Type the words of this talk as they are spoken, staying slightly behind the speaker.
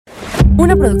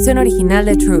Una producción original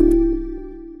de Troop.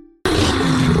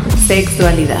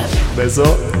 Sexualidad.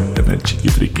 Beso en el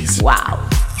chiquitriquis. ¡Wow!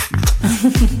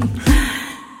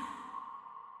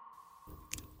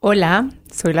 Hola,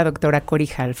 soy la doctora Cori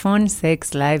Halfon,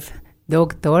 Sex Life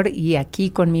Doctor, y aquí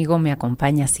conmigo me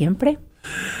acompaña siempre.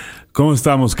 ¿Cómo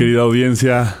estamos, querida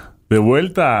audiencia? De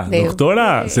vuelta,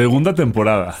 doctora, segunda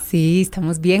temporada. Sí,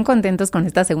 estamos bien contentos con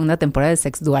esta segunda temporada de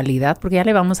Sexualidad, porque ya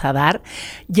le vamos a dar.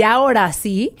 Ya ahora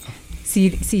sí,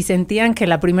 si sentían que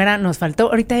la primera nos faltó,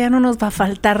 ahorita ya no nos va a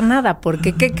faltar nada,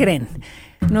 porque ¿qué creen?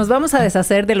 Nos vamos a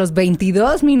deshacer de los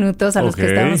 22 minutos a los que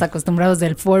estábamos acostumbrados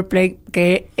del foreplay,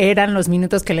 que eran los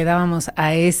minutos que le dábamos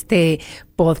a este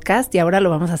podcast, y ahora lo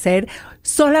vamos a hacer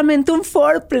solamente un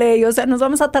foreplay, o sea, nos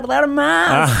vamos a tardar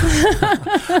más.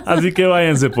 Así que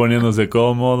váyanse poniéndose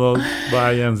cómodos,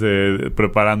 váyanse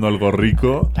preparando algo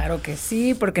rico. Claro que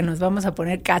sí, porque nos vamos a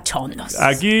poner cachondos.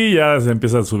 Aquí ya se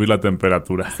empieza a subir la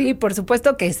temperatura. Sí, por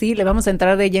supuesto que sí, le vamos a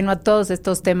entrar de lleno a todos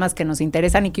estos temas que nos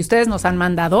interesan y que ustedes nos han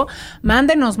mandado.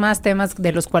 Mándenos más temas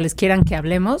de los cuales quieran que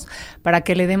hablemos para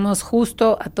que le demos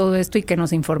justo a todo esto y que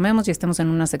nos informemos y estemos en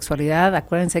una sexualidad.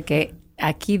 Acuérdense que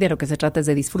aquí de lo que se trata es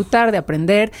de disfrutar, de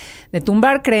aprender, de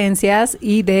tumbar creencias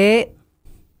y de...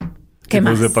 ¿Qué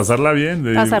más? Pues de pasarla bien.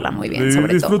 De pasarla muy bien,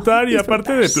 sobre disfrutar, todo. Y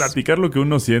aparte de platicar lo que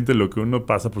uno siente, lo que uno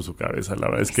pasa por su cabeza. La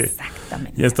verdad es que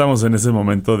ya estamos en ese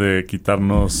momento de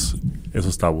quitarnos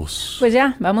esos tabús. Pues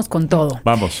ya, vamos con todo.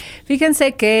 Vamos.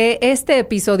 Fíjense que este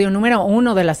episodio número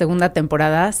 1 de la segunda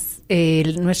temporada,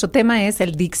 nuestro tema es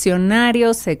el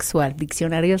diccionario sexual,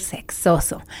 diccionario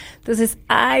sexoso. Entonces,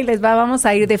 vamos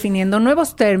a ir definiendo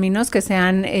nuevos términos que se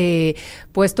han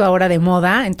puesto ahora de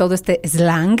moda en todo este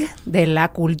slang de la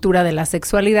cultura de la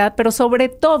sexualidad, pero sobre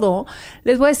todo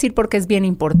les voy a decir por qué es bien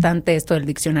importante esto del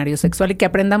diccionario sexual y que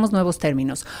aprendamos nuevos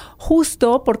términos.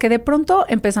 Justo porque de pronto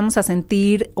empezamos a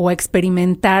sentir o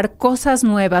experimentar cosas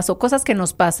nuevas o cosas que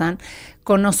nos pasan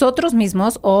con nosotros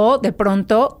mismos o de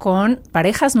pronto con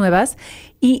parejas nuevas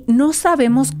y no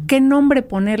sabemos qué nombre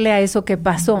ponerle a eso que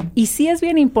pasó. Y sí es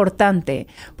bien importante,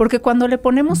 porque cuando le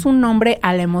ponemos un nombre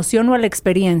a la emoción o a la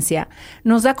experiencia,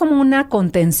 nos da como una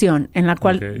contención en la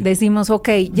cual decimos,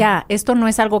 ya, esto no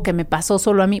es algo que me pasó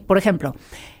solo a mí. Por ejemplo,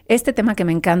 este tema que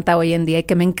me encanta hoy en día y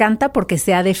que me encanta porque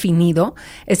se ha definido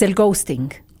es el ghosting.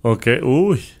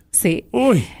 Sí.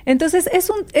 Entonces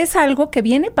es algo que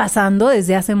viene pasando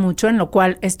desde hace mucho, en lo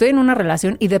cual estoy en una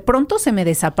relación y de pronto se me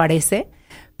desaparece,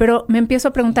 pero me empiezo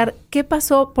a preguntar, ¿qué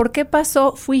pasó? ¿Por qué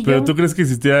pasó? ¿Fui yo? ¿Pero tú crees que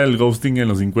existía el ghosting en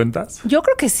los 50s? Yo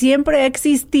creo que siempre ha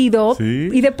existido. ¿Sí?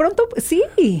 Y de pronto, sí.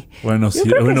 Bueno, sí,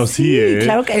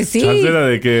 Claro que sí. Chance era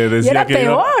de que decía era que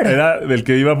peor. Era del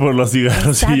que iba por los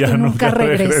cigarros. Exacto, y ya nunca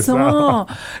regresó.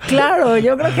 Claro,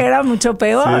 yo creo que era mucho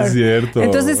peor. Sí, es cierto.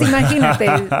 Entonces, imagínate,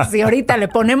 si ahorita le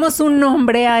ponemos un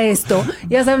nombre a esto,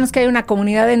 ya sabemos que hay una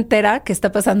comunidad entera que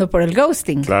está pasando por el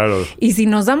ghosting. Claro. Y si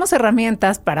nos damos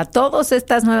herramientas para todas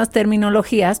estas nuevas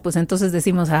terminologías, pues entonces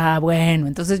decimos, bueno,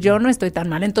 entonces yo no estoy tan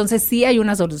mal, entonces sí hay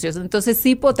una solución, entonces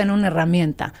sí puedo tener una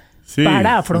herramienta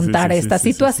para afrontar esta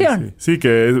situación. Sí,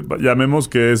 que llamemos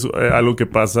que es algo que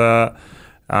pasa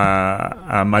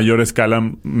a mayor escala,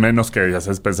 menos que, ya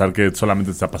sabes, pensar que solamente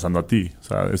te está pasando a ti. O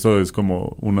sea, eso es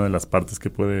como una de las partes que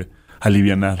puede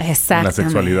alivianar la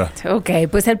sexualidad. Ok,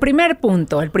 pues el primer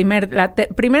punto, la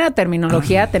primera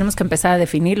terminología, tenemos que empezar a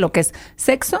definir lo que es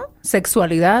sexo,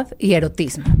 sexualidad y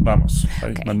erotismo. Vamos,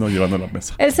 ahí me ando llevando a la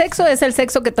mesa. El sexo es el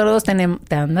sexo que todos tenemos.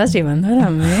 ¿Te andas llevando a la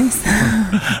mesa?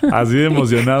 Así de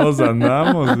emocionados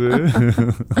andamos,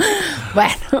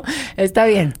 Bueno, está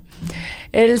bien.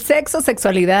 El sexo,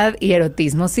 sexualidad y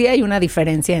erotismo, sí hay una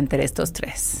diferencia entre estos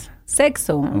tres.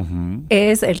 Sexo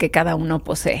es el que cada uno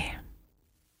posee.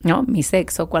 ¿No? Mi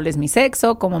sexo, ¿cuál es mi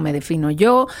sexo? ¿Cómo me defino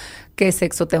yo? ¿Qué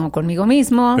sexo tengo conmigo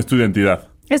mismo? Es tu identidad.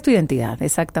 Es tu identidad,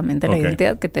 exactamente. La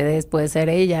identidad que te des puede ser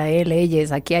ella, él,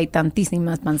 ellas. Aquí hay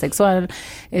tantísimas, pansexual,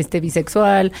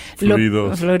 bisexual.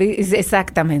 Fluidos.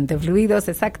 Exactamente, fluidos,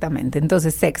 exactamente.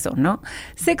 Entonces, sexo, ¿no?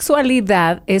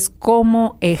 Sexualidad es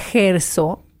cómo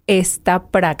ejerzo esta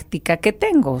práctica que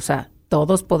tengo. O sea,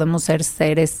 ¿todos podemos ser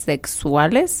seres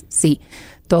sexuales? Sí.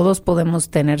 ¿Todos podemos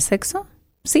tener sexo?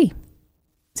 Sí.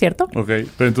 ¿Cierto? Ok,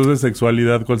 pero entonces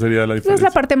sexualidad, ¿cuál sería la diferencia? Es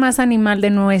la parte más animal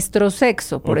de nuestro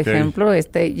sexo. Por ejemplo,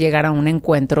 llegar a un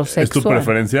encuentro sexual. ¿Es tu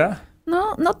preferencia?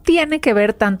 No tiene que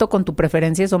ver tanto con tu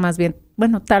preferencia, eso más bien,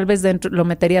 bueno, tal vez lo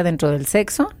metería dentro del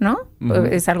sexo, ¿no? Uh-huh.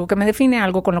 Es algo que me define,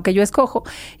 algo con lo que yo escojo.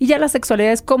 Y ya la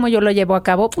sexualidad es cómo yo lo llevo a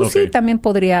cabo. Pues sí, también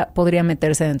podría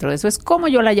meterse dentro de eso. Es cómo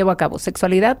yo la llevo a cabo.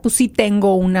 Sexualidad, pues sí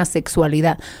tengo una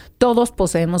sexualidad. Todos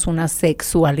poseemos una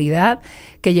sexualidad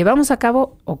que llevamos a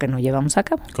cabo o que no llevamos a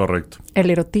cabo. Correcto.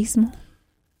 El erotismo.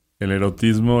 el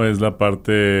erotismo es la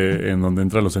parte en donde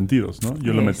entran los sentidos, ¿no?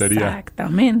 Yo lo metería.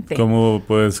 Exactamente. ¿Cómo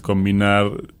puedes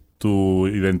combinar tu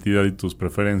identidad y tus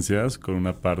preferencias con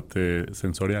una parte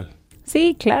sensorial?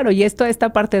 Sí, claro, y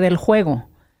esta parte del juego.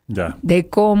 Ya. De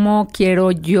cómo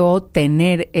quiero yo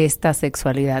tener esta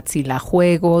sexualidad, si la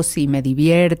juego, si me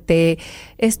divierte,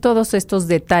 es todos estos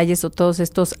detalles o todos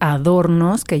estos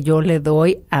adornos que yo le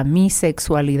doy a mi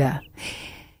sexualidad.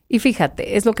 Y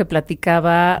fíjate, es lo que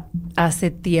platicaba hace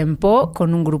tiempo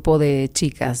con un grupo de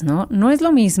chicas, ¿no? No es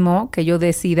lo mismo que yo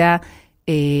decida,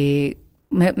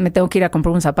 me tengo que ir a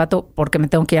comprar un zapato porque me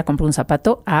tengo que ir a comprar un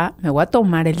zapato, me voy a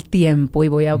tomar el tiempo y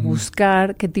voy a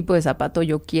buscar qué tipo de zapato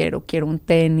yo quiero. Quiero un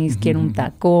tenis, quiero un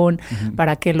tacón,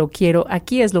 ¿para qué lo quiero?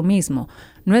 Aquí es lo mismo.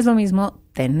 No es lo mismo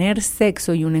tener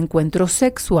sexo y un encuentro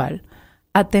sexual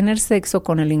a tener sexo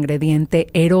con el ingrediente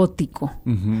erótico,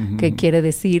 que quiere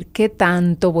decir qué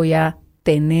tanto voy a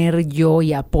tener yo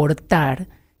y aportar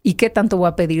y qué tanto voy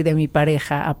a pedir de mi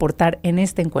pareja aportar en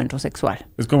este encuentro sexual.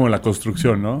 Es como la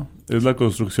construcción, ¿no? Es la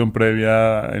construcción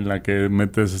previa en la que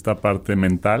metes esta parte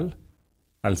mental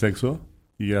al sexo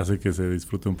y hace que se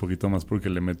disfrute un poquito más porque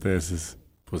le metes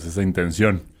pues esa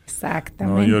intención.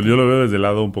 Exactamente. ¿No? Yo lo veo desde el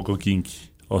lado un poco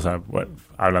kinky. O sea, bueno,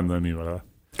 hablando de mí, ¿verdad?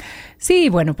 Sí,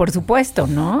 bueno, por supuesto,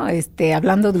 ¿no?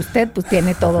 Hablando de usted, pues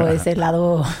tiene todo ese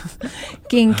lado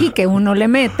kinky que uno le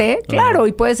mete, claro,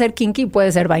 y puede ser kinky,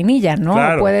 puede ser vainilla, ¿no?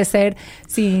 Claro. Puede ser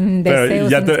sin deseos,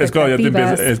 sin es cuando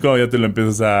expectativas. ya te lo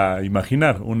empiezas a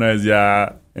imaginar. Una vez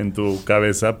ya en tu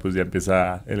cabeza, pues ya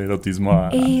empieza el erotismo a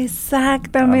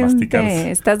Exactamente.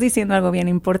 masticarse. Estás diciendo algo bien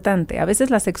importante. A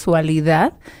veces la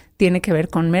sexualidad tiene que ver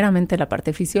con meramente la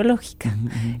parte fisiológica.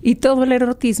 Y todo el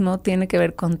erotismo tiene que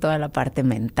ver con toda la parte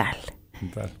mental.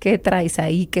 ¿Qué traes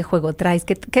ahí? ¿Qué juego traes?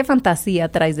 ¿Qué fantasía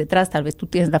traes detrás? Tal vez tú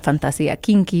tienes la fantasía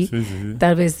kinky. Sí.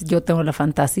 Tal vez yo tengo la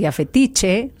fantasía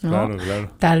fetiche, ¿no?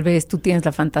 Claro. Tal vez tú tienes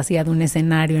la fantasía de un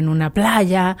escenario en una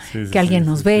playa, que alguien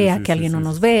nos vea, que alguien no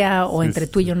nos vea, o entre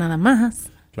tú y yo nada más.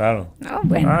 Claro. No,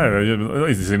 bueno.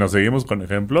 Y si nos seguimos con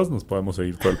ejemplos, nos podemos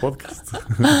seguir todo el podcast.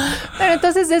 Pero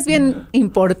entonces es bien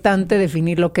importante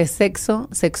definir lo que es sexo,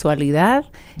 sexualidad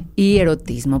y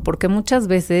erotismo, porque muchas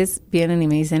veces vienen y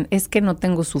me dicen, es que no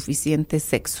tengo suficiente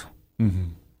sexo.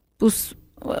 Pues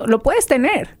lo puedes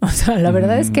tener. O sea, la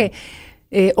verdad es que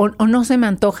o no se me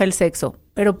antoja el sexo,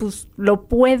 pero pues lo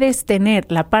puedes tener.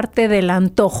 La parte del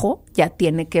antojo ya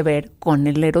tiene que ver con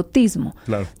el erotismo.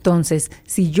 Claro. Entonces,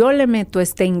 si yo le meto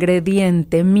este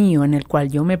ingrediente mío en el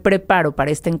cual yo me preparo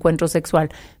para este encuentro sexual,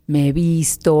 me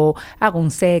visto, hago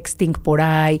un sexting por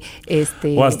ahí,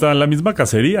 O hasta la misma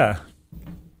cacería,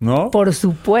 ¿no? Por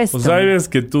supuesto. O sea, sabes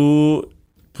que tú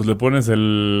pues le pones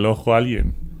el ojo a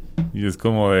alguien y es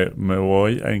como de, me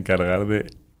voy a encargar de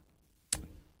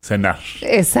cenar.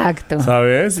 Exacto.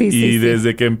 ¿Sabes? Sí,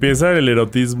 desde que empieza el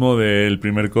erotismo del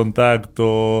primer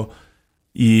contacto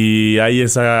y hay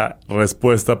esa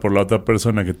respuesta por la otra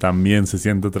persona que también se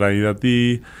siente atraída a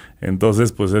ti,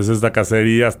 entonces pues es esta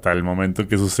cacería hasta el momento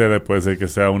que sucede. Puede ser que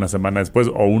sea una semana después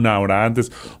o una hora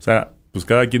antes. O sea, pues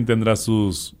cada quien tendrá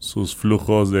sus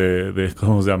flujos de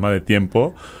 ¿cómo se llama? De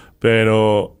tiempo.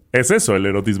 Pero es eso el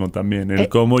erotismo también. El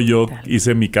cómo yo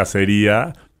hice mi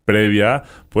cacería previa,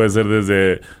 puede ser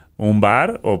desde un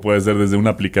bar o puede ser desde una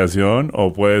aplicación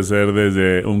o puede ser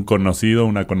desde un conocido,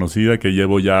 una conocida que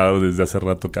llevo ya desde hace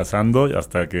rato cazando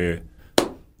hasta que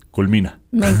culmina.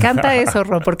 Me encanta eso,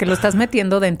 Ro, porque lo estás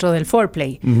metiendo dentro del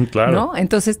foreplay, claro. ¿no?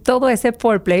 Entonces todo ese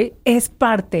foreplay es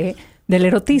parte del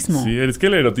erotismo. Sí, es que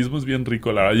el erotismo es bien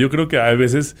rico, la verdad. Yo creo que a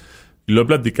veces lo he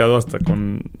platicado hasta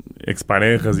con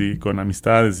exparejas y con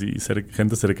amistades y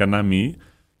gente cercana a mí.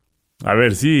 A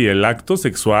ver, sí, el acto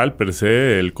sexual per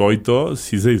se, el coito,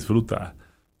 sí se disfruta.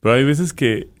 Pero hay veces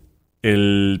que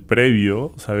el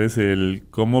previo, ¿sabes? El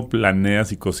cómo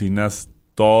planeas y cocinas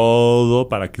todo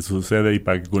para que suceda y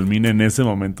para que culmine en ese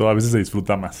momento, a veces se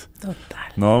disfruta más.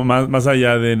 Total. ¿No? Más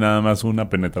allá de nada más una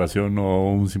penetración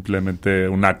o simplemente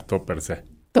un acto per se.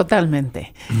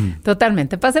 Totalmente.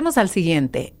 Totalmente. Pasemos al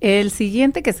siguiente. El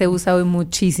siguiente que se usa hoy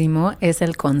muchísimo es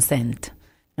el consent,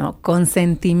 ¿no?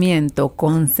 Consentimiento,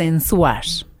 consensuar.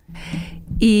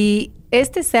 Y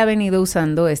se ha venido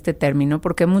usando este término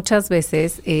porque muchas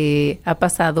veces ha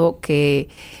pasado que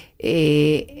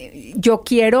yo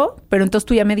quiero, pero entonces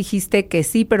tú ya me dijiste que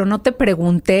sí, pero no te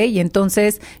pregunté y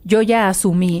entonces yo ya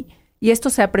asumí. Y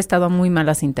esto se ha prestado a muy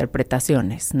malas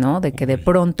interpretaciones, ¿no? De que de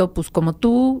pronto, pues como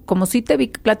sí te vi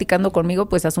platicando conmigo,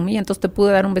 pues asumí, entonces te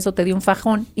pude dar un beso, te di un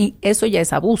fajón. Y eso ya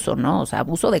es abuso, ¿no? O sea,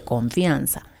 abuso de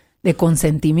confianza, de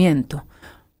consentimiento.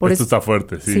 Esto está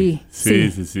fuerte, sí.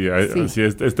 Sí.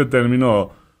 Este término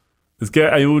Es que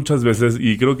hay muchas veces,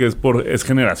 y creo que es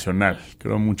generacional,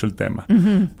 creo mucho el tema.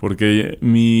 Porque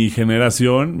mi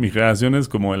generación es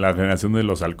como la generación de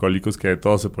los alcohólicos que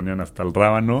todos se ponían hasta el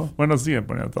rábano. Bueno, siguen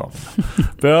poniendo todo.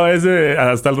 Pero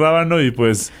hasta el rábano y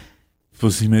pues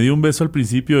si me dio un beso al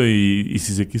principio y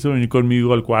si se quiso venir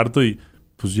conmigo al cuarto y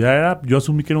pues yo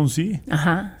asumí que era un sí.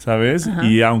 Ajá. ¿Sabes? Ajá.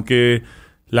 Y aunque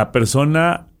la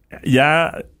persona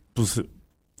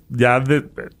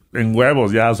en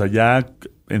huevos, o sea, ya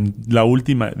en la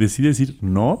última decide decir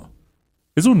no,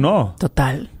 es un no.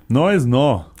 Total. No es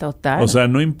no. Total. O sea,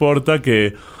 no importa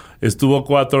que estuvo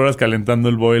 4 horas calentando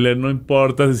el boiler, no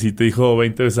importa si te dijo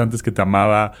 20 veces antes que te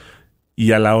amaba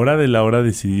y a la hora de la hora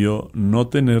decidió no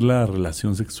tener la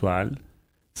relación sexual,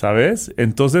 ¿sabes?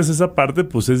 Entonces esa parte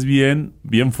pues es bien,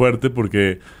 bien fuerte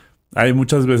porque hay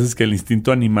muchas veces que el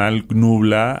instinto animal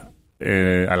nubla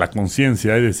a la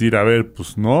conciencia y decir, a ver,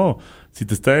 pues no, si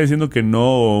te está diciendo que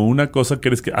no, una cosa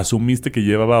que asumiste que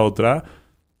llevaba a otra,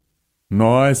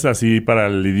 no es así para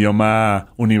el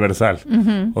idioma universal.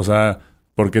 O sea,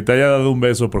 porque te haya dado un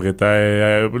beso, porque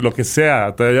lo que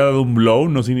sea, te haya dado un blow,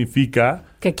 no significa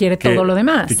que quiere todo lo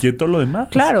demás. Que quiere todo lo demás.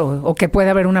 Claro, o que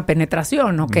puede haber una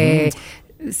penetración, o que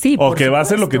sí, o que va a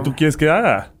hacer lo que tú quieres que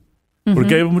haga.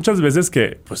 Porque hay muchas veces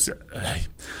que, pues,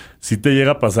 sí te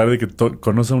llega a pasar de que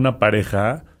conoces a una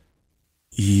pareja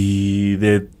y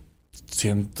de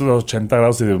 180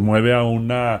 grados se mueve a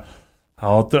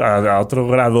otro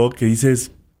grado que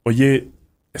dices, oye,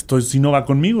 esto sí no va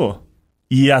conmigo.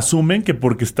 Y asumen que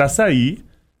porque estás ahí,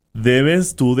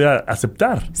 debes tú de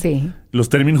aceptar los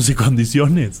términos y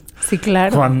condiciones. Sí,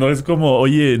 claro. Cuando es como,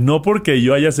 oye, no porque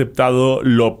yo haya aceptado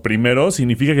lo primero,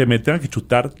 significa que me tenga que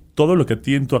chutar todo lo que a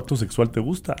ti en tu acto sexual te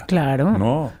gusta. Claro.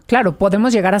 No. Claro,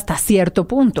 podemos llegar hasta cierto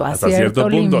punto, hasta cierto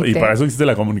punto. Límite. Y para eso existe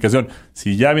la comunicación.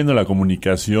 Si ya viendo la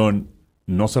comunicación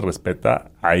no se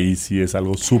respeta, ahí sí es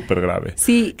algo súper grave.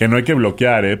 Sí. Que no hay que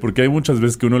bloquear, porque hay muchas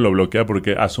veces que uno lo bloquea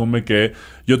porque asume que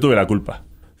yo tuve la culpa.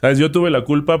 ¿Sabes? Yo tuve la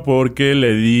culpa porque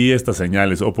le di estas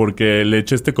señales o porque le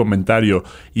eché este comentario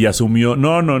y asumió.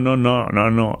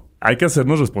 No. Hay que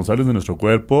hacernos responsables de nuestro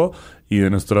cuerpo y de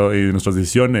nuestras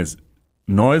decisiones.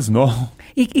 No es no.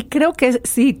 Y creo que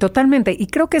sí, totalmente. Y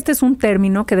creo que este es un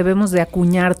término que debemos de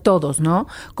acuñar todos, ¿no?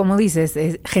 Como dices,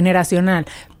 es generacional.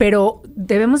 Pero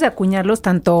debemos de acuñarlos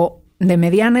tanto de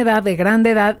mediana edad, de grande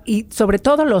edad y sobre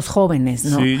todo los jóvenes,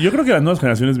 ¿no? Sí, yo creo que las nuevas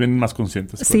generaciones vienen más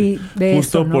conscientes. Sí, de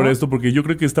justo eso, ¿no? por esto, porque yo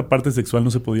creo que esta parte sexual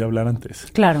no se podía hablar antes.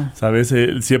 Claro. ¿Sabes?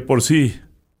 Si por sí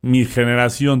mi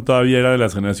generación todavía era de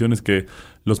las generaciones que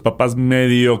los papás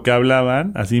medio que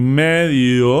hablaban, así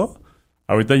medio.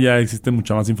 Ahorita ya existe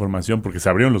mucha más información porque se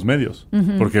abrieron los medios.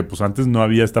 Porque pues antes no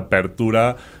había esta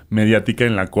apertura mediática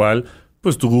en la cual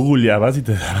pues tú googleabas y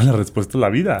te daban la respuesta a la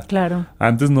vida. Claro.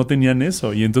 Antes no tenían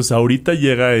eso. Y entonces ahorita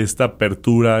llega esta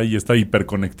apertura y esta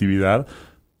hiperconectividad,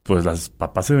 pues los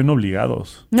papás se ven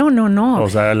obligados. No. O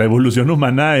sea, la evolución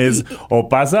humana es o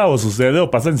pasa o sucede o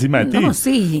pasa encima de ti. No,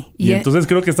 sí. Y entonces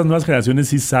creo que estas nuevas generaciones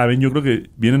sí saben. Yo creo que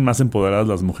vienen más empoderadas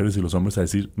las mujeres y los hombres a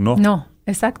decir no. No,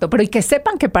 exacto. Pero y que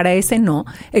sepan que para ese no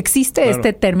existe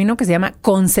este término que se llama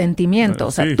consentimiento.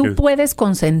 O sea, tú puedes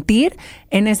consentir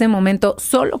en ese momento.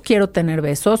 Solo quiero tener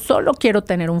besos, solo quiero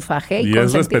tener un faje. Y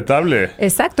es respetable.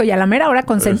 Exacto. Y a la mera hora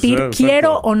consentir,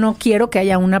 quiero o no quiero que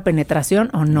haya una penetración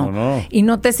o no. Y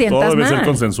no te sientas mal. Todo debe ser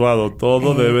consensuado.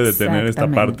 Todo debe de tener esta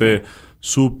parte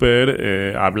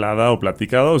súper hablada o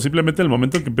platicada, o simplemente en el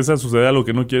momento en que empieza a suceder algo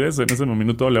que no quieres, en ese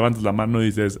momento levantas la mano y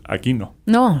dices, aquí no.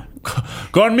 No.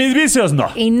 Con mis vicios, no.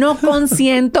 Y no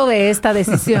consiento de esta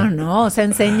decisión, ¿no? O sea,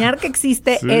 enseñar que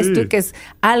existe esto y que es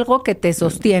algo que te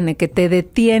sostiene, que te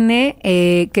detiene,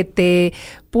 que te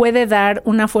puede dar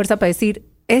una fuerza para decir,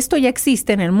 esto ya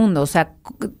existe en el mundo. O sea,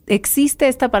 existe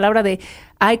esta palabra de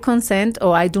I consent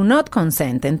o I do not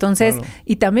consent. Entonces,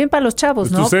 y también para los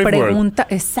chavos, ¿no? Pregunta,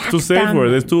 exacto. Tu safe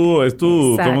word, es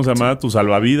tu ¿cómo se llama? Tu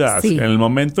salvavidas. Sí. En el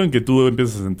momento en que tú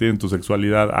empiezas a sentir en tu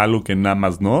sexualidad algo que nada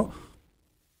más no,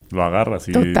 lo agarras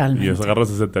y agarras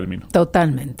ese término.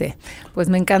 Totalmente. Pues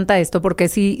me encanta esto porque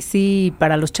sí,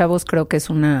 para los chavos creo que es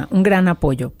un gran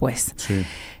apoyo, pues. Sí.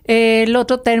 El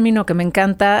otro término que me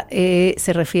encanta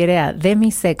se refiere a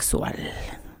demisexual.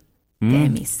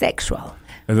 Demisexual.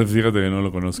 Ese fíjate que no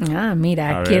lo conozco.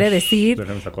 Mira, quiere decir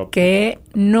que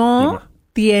no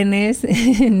tienes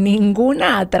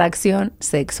ninguna atracción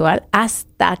sexual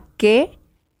hasta que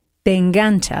te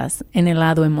enganchas en el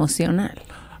lado emocional.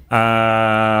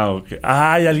 Ok.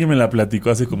 Alguien me la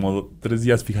platicó hace como 3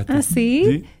 días, fíjate. ¿Ah,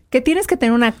 sí? Que tienes que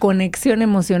tener una conexión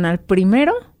emocional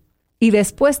primero y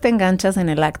después te enganchas en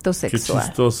el acto sexual. Qué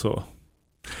chistoso.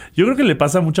 Yo creo que le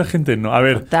pasa a mucha gente, ¿no? A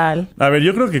ver. Total. A ver,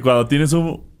 yo creo que cuando tienes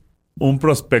un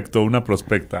prospecto, una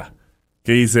prospecta,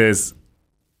 que dices,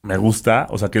 me gusta,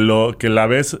 o sea, que la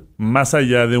ves más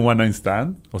allá de un one night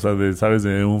stand, o sea, ¿sabes?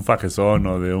 De un fajezón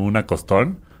o de un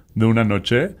acostón, de una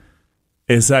noche,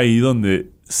 es ahí donde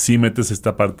sí metes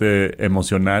esta parte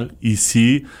emocional y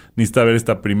sí necesitas ver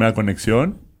esta primera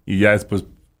conexión y ya después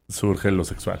surge lo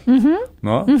sexual,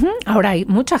 ¿no? Ahora, hay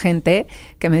mucha gente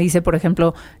que me dice, por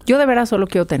ejemplo, yo de veras solo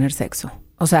quiero tener sexo.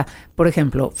 O sea, por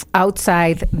ejemplo,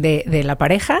 outside de la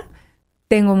pareja,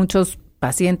 tengo muchos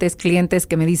pacientes, clientes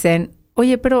que me dicen,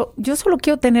 oye, pero yo solo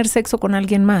quiero tener sexo con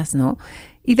alguien más, ¿no?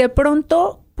 Y de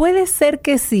pronto puede ser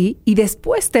que sí, y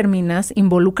después terminas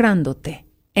involucrándote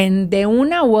de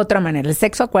una u otra manera. El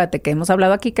sexo, acuérdate que hemos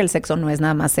hablado aquí que el sexo no es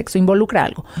nada más sexo, involucra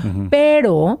algo.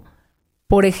 Pero,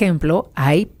 por ejemplo,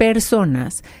 hay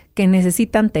personas que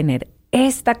necesitan tener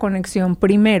esta conexión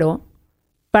primero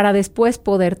para después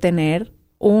poder tener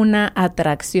una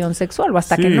atracción sexual. O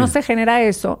hasta que no se genera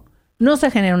eso, no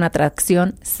se genera una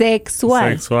atracción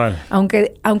sexual.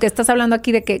 Aunque estás hablando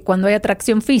aquí de que cuando hay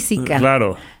atracción física.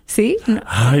 Claro. ¿Sí?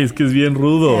 Ay, es que es bien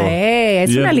rudo. Es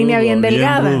bien una línea bien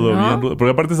delgada, bien rudo, ¿no? Bien rudo.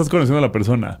 Porque aparte estás conociendo a la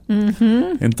persona.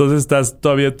 Entonces estás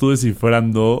todavía tú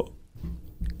descifrando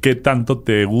qué tanto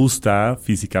te gusta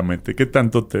físicamente, qué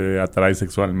tanto te atrae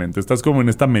sexualmente. Estás como en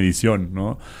esta medición,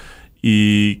 ¿no?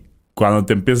 Y cuando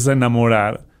te empiezas a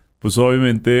enamorar, pues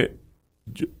obviamente,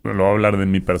 yo lo voy a hablar de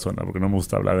mi persona, porque no me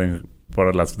gusta hablar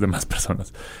por las demás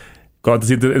personas. Cuando te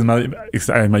sientes,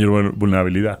 hay mayor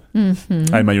vulnerabilidad,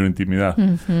 hay mayor intimidad.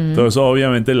 Entonces,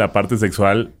 obviamente, la parte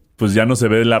sexual, pues ya no se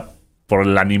ve por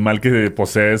el animal que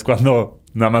posees cuando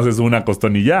nada más es una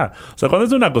acostón y ya. O sea, cuando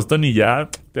es una acostón y ya,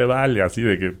 te vale así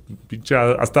de que pinche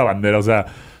hasta bandera, o sea,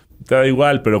 te da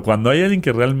igual. Pero cuando hay alguien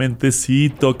que realmente sí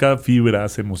toca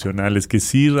fibras emocionales, que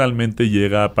sí realmente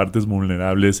llega a partes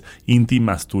vulnerables,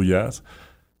 íntimas tuyas,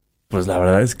 pues la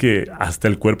verdad es que hasta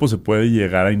el cuerpo se puede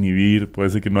llegar a inhibir, puede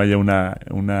ser que no haya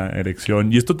una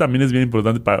erección. Y esto también es bien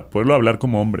importante para poderlo hablar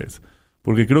como hombres,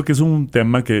 porque creo que es un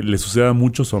tema que le sucede a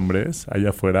muchos hombres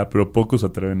allá afuera, pero pocos se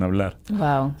atreven a hablar.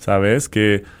 Wow. ¿Sabes?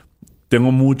 Que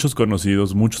tengo muchos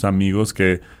conocidos, muchos amigos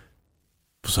que,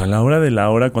 pues a la hora de la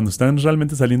hora, cuando están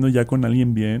realmente saliendo ya con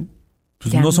alguien bien,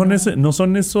 pues no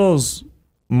son esos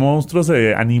monstruos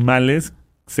animales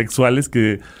sexuales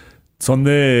que son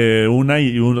de una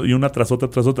y una tras otra.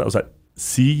 O sea,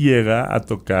 sí llega a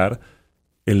tocar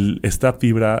esta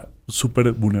fibra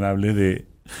súper vulnerable de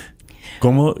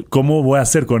 ¿cómo voy a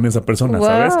hacer con esa persona? Wow.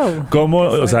 ¿Sabes?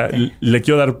 O sea, le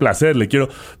quiero dar placer,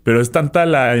 pero es tanta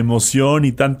la emoción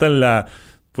y tanta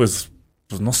pues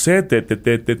no sé,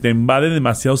 te invade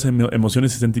demasiadas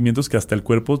emociones y sentimientos que hasta el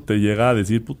cuerpo te llega a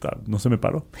decir, puta, no se me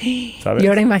paró. ¿Sabes? Y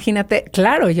ahora imagínate,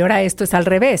 claro, y ahora esto es al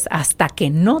revés. Hasta que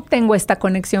no tengo esta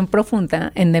conexión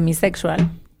profunda en demisexual,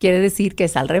 quiere decir que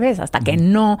es al revés. Hasta que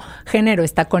no genero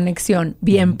esta conexión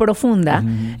bien profunda,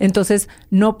 entonces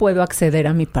no puedo acceder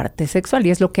a mi parte sexual.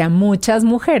 Y es lo que a muchas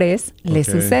mujeres les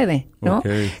sucede, ¿no?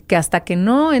 Que hasta que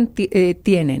no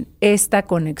tienen esta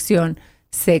conexión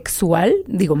sexual,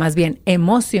 digo más bien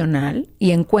emocional,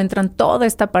 y encuentran toda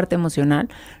esta parte emocional,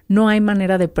 no hay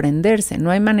manera de prenderse,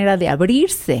 no hay manera de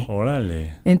abrirse.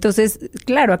 Órale. Entonces,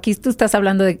 claro, aquí tú estás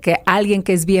hablando de que alguien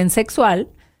que es bien sexual,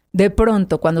 de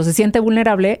pronto, cuando se siente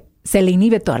vulnerable, se le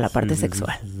inhibe toda la parte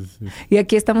sexual. Sí. Y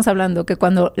aquí estamos hablando que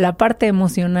cuando la parte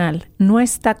emocional no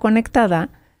está conectada,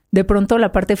 de pronto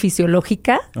la parte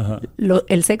fisiológica,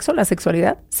 el sexo, la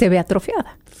sexualidad, se ve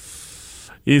atrofiada.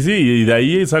 Y sí, y de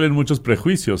ahí salen muchos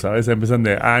prejuicios, ¿sabes? Empiezan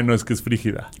de, no, es que es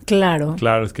frígida. Claro.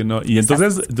 Claro, es que no. Y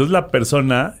entonces la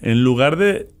persona, en lugar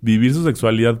de vivir su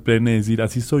sexualidad plena y decir,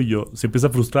 así soy yo, se empieza a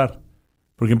frustrar.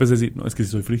 Porque empieza a decir, no, es que sí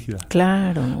soy frígida.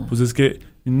 Claro. Pues es que,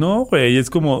 no, güey,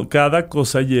 es como cada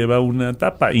cosa lleva una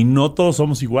etapa y no todos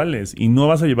somos iguales. Y no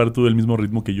vas a llevar tú el mismo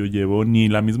ritmo que yo llevo, ni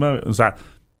la misma, o sea,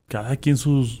 cada quien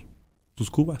sus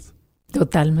cubas.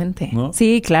 Totalmente. ¿No?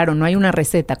 Sí, claro, no hay una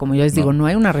receta, como yo les digo, no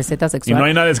hay una receta sexual. Y no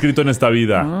hay nada escrito en esta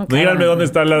vida. No, díganme dónde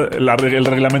está el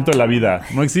reglamento de la vida.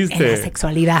 No existe. En la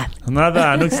sexualidad.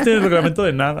 Nada, no existe el reglamento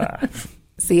de nada.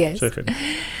 Sí es.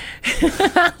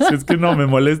 Si es que no, me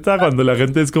molesta cuando la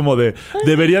gente es como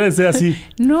debería de ser así.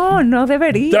 No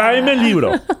debería. Tráeme el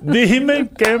libro. Dime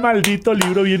qué maldito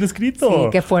libro bien escrito. Sí,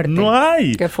 qué fuerte. No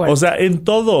hay. Qué fuerte. O sea, en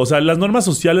todo. O sea, las normas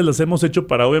sociales las hemos hecho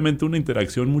para obviamente una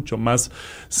interacción mucho más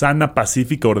sana,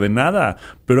 pacífica, ordenada.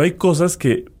 Pero hay cosas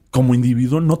que como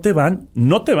individuo no te van.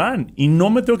 Y no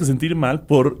me tengo que sentir mal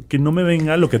porque no me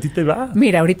venga lo que a ti te va.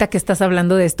 Mira, ahorita que estás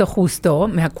hablando de esto justo,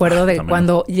 me acuerdo de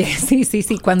cuando...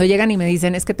 Sí, cuando llegan y me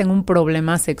dicen, es que tengo un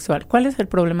problema sexual. ¿Cuál es el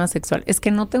problema sexual? Es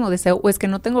que no tengo deseo o es que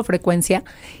no tengo frecuencia.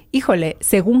 Híjole,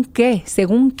 ¿según qué?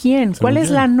 ¿Según quién? ¿Cuál es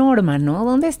la norma, no?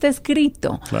 ¿Dónde está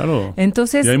escrito? Claro.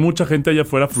 Entonces... Y hay mucha gente allá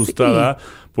afuera frustrada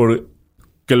por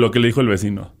que lo que le dijo el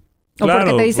vecino. O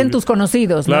porque te dicen tus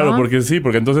conocidos, ¿no? Claro,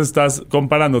 porque entonces estás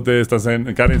comparándote, estás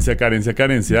en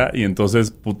carencia, y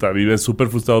entonces, vives súper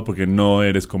frustrado porque no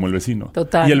eres como el vecino.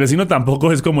 Total. Y el vecino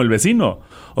tampoco es como el vecino.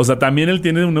 O sea, también él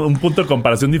tiene un punto de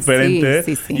comparación diferente.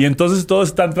 Sí. Y entonces todos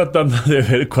están tratando de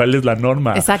ver cuál es la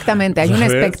norma. Exactamente. Hay una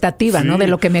expectativa, ¿no? De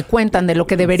lo que me cuentan, de lo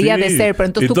que debería de ser. Pero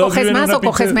entonces tú coges más o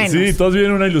coges menos. Sí, todos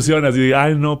viven una ilusión así.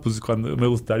 Ay, no, pues cuando me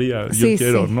gustaría. Yo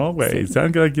quiero, ¿no, güey?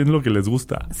 Saben cada quien lo que les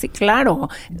gusta. Sí, claro.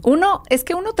 Uno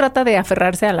trata de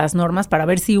aferrarse a las normas para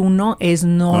ver si uno es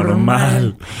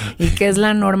normal. ¿Y qué es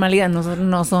la normalidad? Nosotros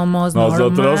no somos normales.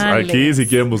 Nosotros aquí, si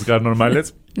quieren buscar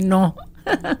normales. No.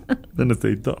 En este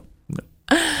edito.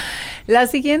 La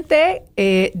siguiente,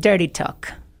 dirty talk.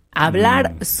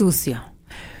 Hablar sucio.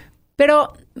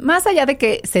 Pero más allá de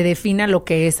que se defina lo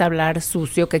que es hablar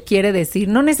sucio, que quiere decir,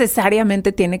 no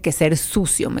necesariamente tiene que ser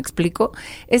sucio, ¿me explico?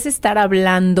 Es estar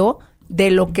hablando de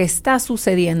lo que está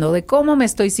sucediendo, de cómo me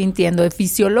estoy sintiendo, de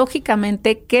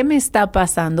fisiológicamente qué me está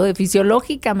pasando, de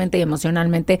fisiológicamente y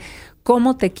emocionalmente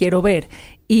cómo te quiero ver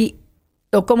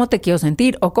o cómo te quiero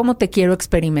sentir o cómo te quiero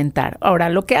experimentar. Ahora,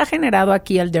 lo que ha generado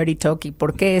aquí el Dirty Talk y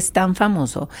por qué es tan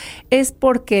famoso es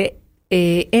porque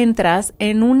entras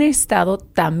en un estado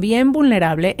también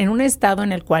vulnerable, en un estado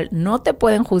en el cual no te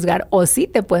pueden juzgar o sí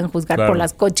te pueden juzgar por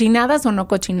las cochinadas o no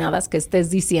cochinadas que estés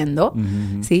diciendo,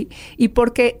 ¿sí? Y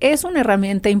porque es una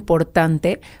herramienta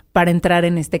importante para entrar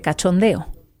en este cachondeo.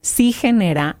 Sí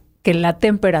genera que la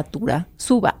temperatura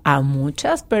suba. A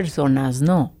muchas personas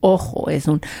no. Ojo,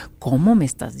 ¿cómo me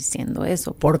estás diciendo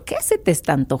eso? ¿Por qué se te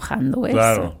está antojando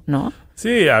eso? ¿No?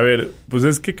 Sí, a ver, pues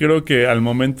es que creo que al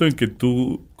momento en que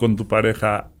tú con tu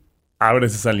pareja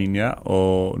abres esa línea,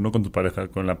 o no con tu pareja,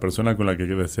 con la persona con la que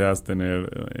deseas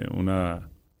tener una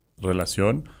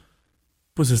relación,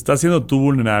 pues estás siendo tú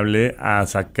vulnerable a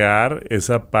sacar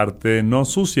esa parte no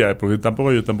sucia, porque yo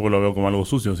tampoco lo veo como algo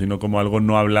sucio, sino como algo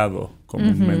no hablado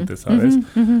comúnmente, ¿sabes?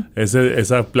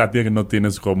 Esa plática que no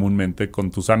tienes comúnmente con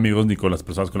tus amigos, ni con las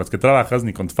personas con las que trabajas,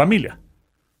 ni con tu familia.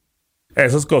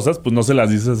 Esas cosas, pues no se las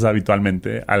dices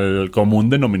habitualmente al común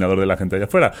denominador de la gente allá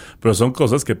afuera. Pero son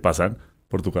cosas que pasan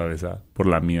por tu cabeza, por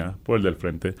la mía, por el del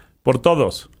frente, por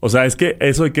todos. O sea, es que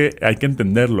eso hay que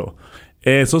entenderlo.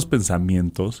 Esos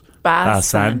pensamientos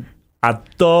pasan a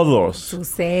todos.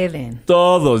 Suceden.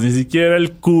 Todos. Ni siquiera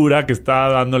el cura que está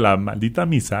dando la maldita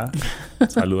misa,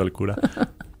 saluda al cura,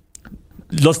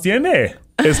 los tiene.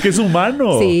 Es que es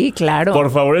humano. Sí, claro.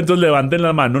 Por favor, entonces levanten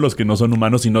la mano los que no son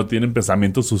humanos y no tienen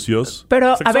pensamientos sucios.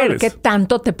 Pero, sexuales. a ver, ¿qué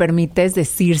tanto te permites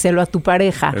decírselo a tu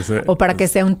pareja? O para que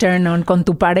sea un turn on con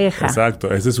tu pareja.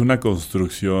 Exacto. Esa es una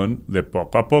construcción de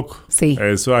poco a poco. Sí.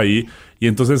 Eso ahí. Y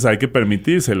entonces hay que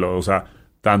permitírselo. O sea,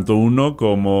 tanto uno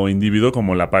como individuo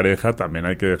como la pareja también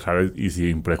hay que dejar, y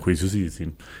sin prejuicios y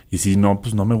si no,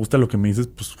 pues no me gusta lo que me dices,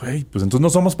 pues güey, pues entonces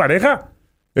no somos pareja.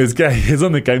 Es que ahí es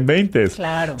donde caen 20.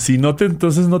 Claro. Si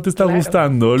entonces no te está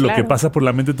gustando lo que pasa por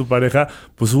la mente de tu pareja,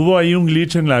 pues hubo ahí un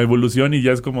glitch en la evolución y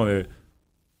ya es como de...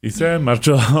 Y se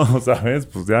marchó, ¿sabes?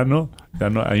 Pues ya no,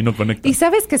 ahí no conecta. Y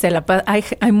sabes que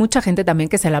hay mucha gente también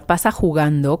que se la pasa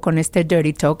jugando con este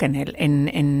dirty talk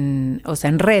en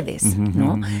redes,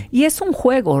 ¿no? Y es un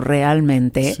juego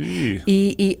realmente. Sí.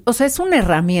 Y o sea, es una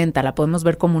herramienta, la podemos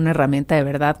ver como una herramienta de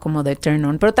verdad, como de turn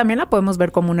on, pero también la podemos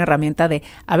ver como una herramienta de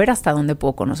a ver hasta dónde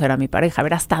puedo conocer a mi pareja, a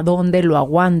ver hasta dónde lo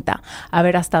aguanta, a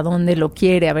ver hasta dónde lo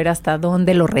quiere, a ver hasta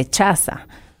dónde lo rechaza,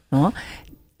 ¿no?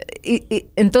 Y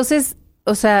entonces...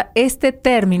 O sea, este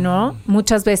término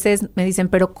muchas veces me dicen,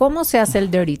 pero ¿cómo se hace el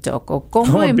dirty talk? ¿O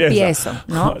cómo empiezo?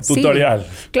 ¿No? Tutorial.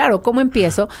 Sí, claro, ¿cómo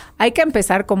empiezo? Hay que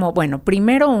empezar como, bueno,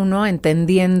 primero uno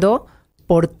entendiendo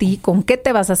por ti con qué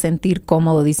te vas a sentir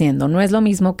cómodo diciendo. No es lo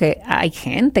mismo que hay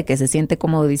gente que se siente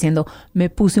cómodo diciendo, me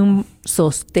puse un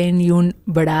sostén y un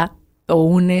bra o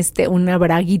una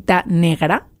braguita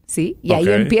negra, ¿sí? Y ahí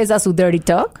empieza su dirty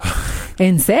talk.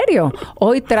 ¿En serio?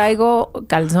 Hoy traigo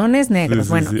calzones negros.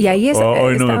 Sí, bueno, sí. y ahí es...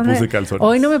 Hoy no me puse calzones.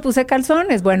 Hoy no me puse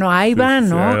calzones. Bueno, ahí va,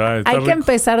 ¿no? Hay rico. Que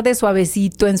empezar de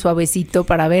suavecito en suavecito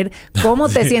para ver cómo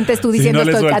te sientes tú diciendo no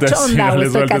estoy sueltes, cachonda o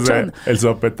estoy cachonda. El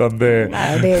sopetón de...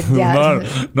 ya.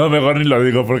 No, mejor ni lo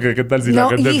digo porque qué tal si la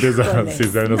gente empieza...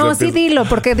 Sí, dilo,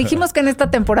 porque dijimos que en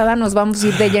esta temporada nos vamos a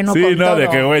ir de lleno con todo. De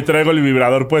que, güey, traigo el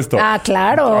vibrador puesto. Ah,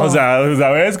 claro. O sea,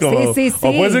 ¿sabes? Como, sí.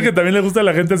 O puede ser que también le gusta a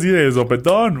la gente así de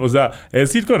sopetón. O sea,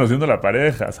 es ir conociendo a la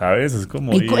pareja, ¿sabes? Es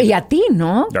como y a ti,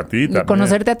 ¿no? Y a ti también.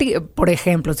 Conocerte a ti. Por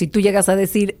ejemplo, si tú llegas a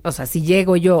decir, o sea, si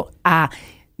llego yo a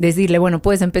decirle, bueno,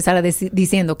 puedes empezar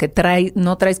diciendo que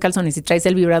no traes calzones y traes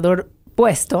el vibrador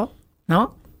puesto,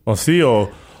 ¿no? O sí, o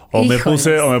me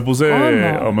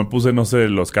puse, no sé,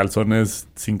 los calzones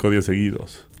 5 días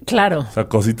seguidos. Claro. O sea,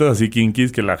 cositas así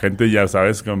kinkis que la gente ya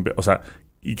sabes, o sea,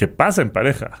 y que pasa en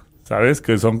pareja, ¿sabes?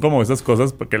 Que son como esas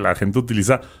cosas que la gente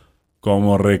utiliza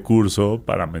como recurso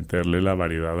para meterle la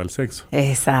variedad al sexo.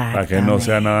 Exacto. Para que no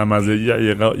sea nada más de ya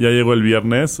llegó el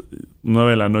viernes, 9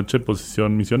 de la noche,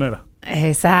 posición misionera.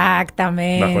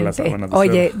 Exactamente. Bajo las sábanas de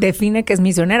Oye, seda. define que es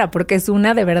misionera, porque es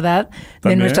una de verdad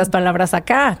 ¿También? de nuestras palabras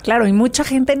acá. Claro, y mucha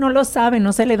gente no lo sabe,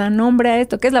 no se le da nombre a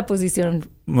esto. ¿Qué es la posición?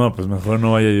 No, pues mejor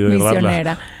no vaya yo a misionera.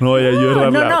 errarla. No vaya yo a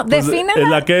errarla. No, pues, defínala. En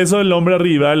la que eso, el hombre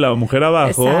arriba, la mujer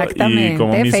abajo. Exactamente. Y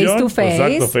como misión. Face to face.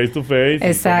 Exacto, face to face.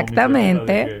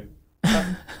 Exactamente.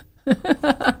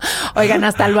 Oigan,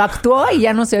 hasta lo actuó y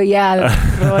ya no se oía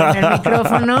en el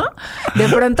micrófono. De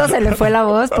pronto se le fue la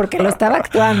voz porque lo estaba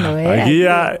actuando, ¿eh? Aquí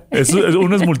ya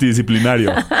uno es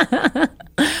multidisciplinario.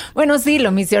 Bueno, sí,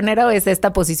 lo misionero es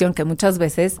esta posición que muchas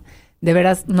veces de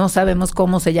veras no sabemos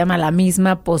cómo se llama la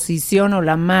misma posición o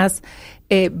la más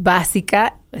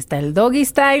básica. Está el doggy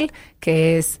style,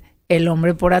 que es el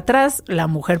hombre por atrás, la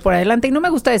mujer por adelante. Y no me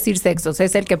gusta decir sexos,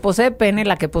 es el que posee pene,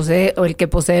 la que posee o el que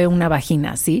posee una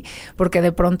vagina, ¿sí? Porque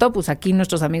de pronto, pues aquí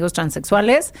nuestros amigos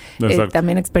transexuales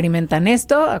también experimentan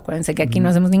esto. Acuérdense que aquí no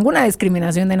hacemos ninguna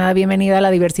discriminación de nada. Bienvenida a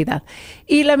la diversidad.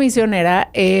 Y la misionera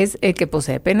es el que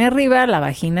posee pene arriba, la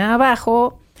vagina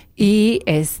abajo. Y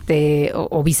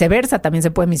o viceversa, también se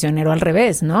puede misionero al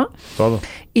revés, ¿no? Todo.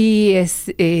 Y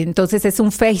entonces es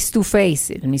un face to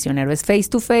face. El misionero es face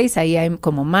to face, ahí hay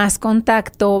como más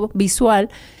contacto visual,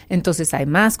 entonces hay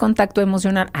más contacto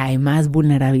emocional, hay más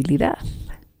vulnerabilidad.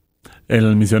 ¿En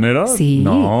el misionero? Sí,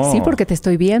 no. Sí, porque te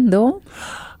estoy viendo.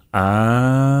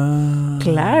 Ah.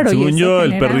 Claro. Según yo,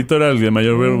 el perrito era el de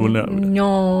mayor vulnerabilidad.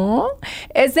 No.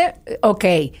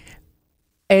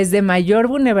 Es de mayor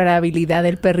vulnerabilidad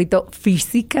el perrito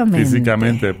físicamente.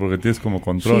 Físicamente, porque tienes como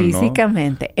control,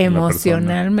 Físicamente. ¿no?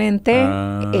 Emocionalmente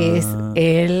es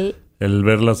el... El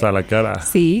verlas a la cara.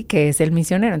 Sí, que es el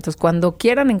misionero. Entonces, cuando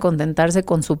quieran encontentarse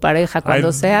con su pareja,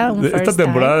 cuando sea un esta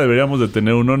temporada deberíamos de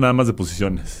tener uno nada más de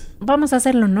posiciones. Vamos a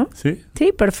hacerlo, ¿no? Sí.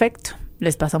 Sí, perfecto.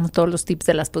 Les pasamos todos los tips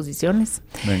de las posiciones.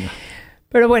 Venga.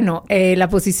 Pero bueno, la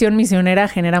posición misionera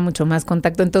genera mucho más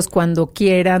contacto. Entonces, cuando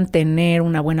quieran tener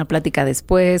una buena plática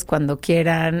después, cuando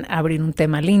quieran abrir un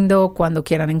tema lindo, cuando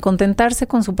quieran encontentarse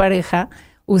con su pareja,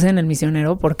 usen el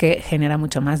misionero porque genera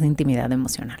mucho más intimidad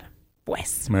emocional.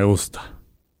 Pues. Me gusta.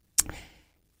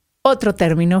 Otro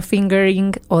término,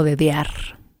 fingering o dedear.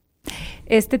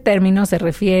 Este término se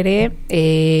refiere,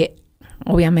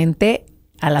 obviamente,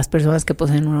 a las personas que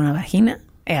poseen una vagina.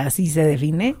 Así se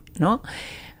define, ¿no?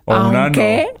 O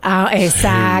aunque,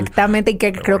 exactamente, y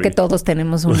que creo que todos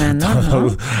tenemos un ano,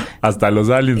 ¿no? Hasta los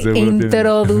aliens seguro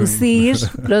introducir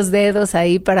los dedos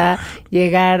ahí para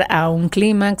llegar a un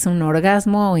clímax, un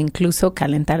orgasmo o incluso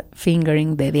calentar,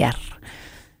 fingering, dedear.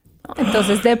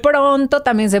 Entonces, de pronto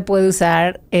también se puede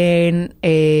usar en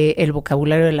el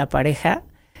vocabulario de la pareja.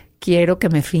 Quiero que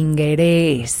me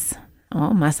fingerees,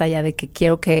 ¿no? Más allá de que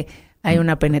quiero que haya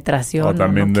una penetración. O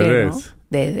también dedes.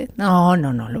 No,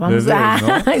 lo vamos a...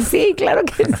 ¿no? Sí, claro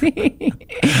que sí.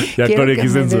 Ya Corey aquí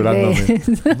censurándome.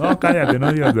 No, cállate,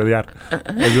 no digas dedear.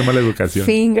 Es de mala educación.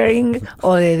 Fingering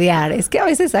o dedear. Es que a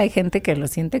veces hay gente que lo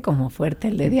siente como fuerte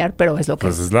el dedear, pero es lo que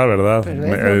pues es la verdad.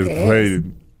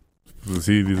 Pues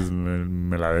sí, dices,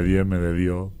 me la dedié, me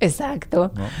dedió.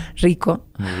 Exacto. ¿No? Rico.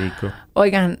 Muy rico.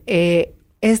 Oigan,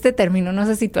 este término, no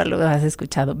sé si tú lo has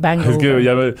escuchado. Bang over. Es que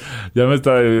ya me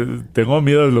está... tengo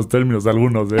miedo de los términos,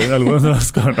 algunos. Algunos no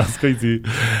los conozco y sí.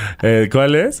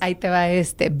 ¿Cuál es? Ahí te va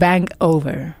bang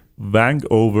over. Bang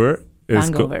over.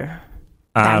 Bang over.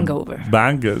 Bang over.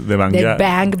 Bang, de banguear. De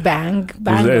bang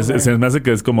pues se me hace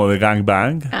que es como de gang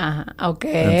bang. Ajá, ok.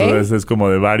 Entonces es como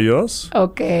de varios.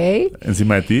 Ok.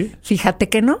 Encima de ti. Fíjate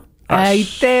que no. Ahí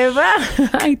te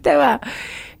va.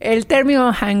 El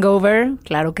término hangover,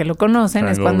 claro que lo conocen,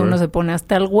 es cuando uno se pone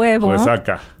hasta el huevo.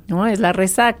 Resaca. ¿No? Es la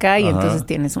resaca y entonces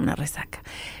tienes una resaca.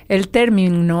 El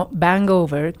término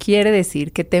hangover quiere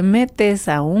decir que te metes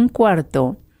a un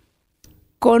cuarto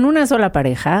con una sola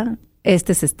pareja,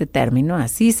 este es este término,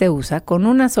 así se usa, con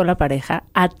una sola pareja,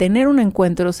 a tener un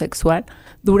encuentro sexual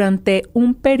durante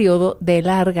un periodo de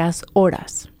largas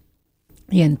horas.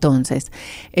 Y entonces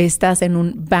estás en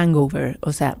un hangover,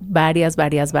 o sea, varias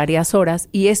horas,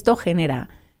 y esto genera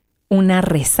una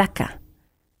resaca.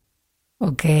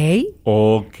 ¿Ok?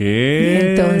 Ok. Y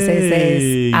entonces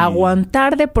es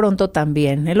aguantar de pronto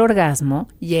también el orgasmo,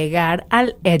 llegar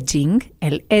al edging.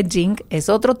 El edging es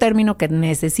otro término que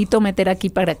necesito meter aquí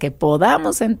para que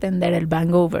podamos entender el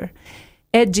hangover.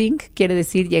 Edging quiere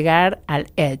decir llegar al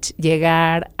edge,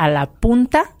 llegar a la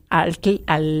punta, al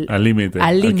límite,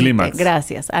 al clímax.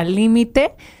 Gracias, al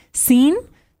límite, sin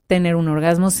tener un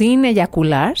orgasmo, sin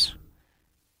eyacular,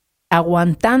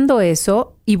 aguantando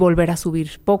eso y volver a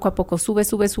subir. Poco a poco subes,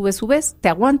 te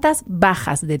aguantas,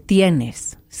 bajas,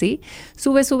 detienes, ¿sí?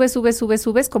 Subes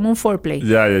como un foreplay.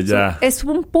 Ya. Es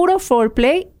un puro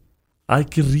foreplay. ¡Ay,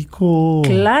 qué rico!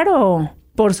 Claro,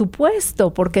 por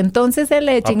supuesto, porque entonces el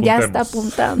edging ya está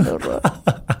apuntando, Rod.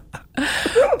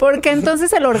 Porque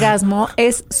entonces el orgasmo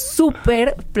es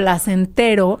súper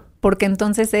placentero, porque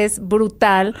entonces es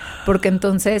brutal, porque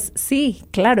entonces sí,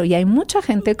 claro, y hay mucha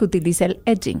gente que utiliza el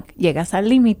edging. Llegas al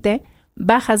límite,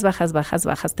 bajas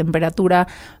temperatura,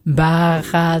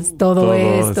 bajas todo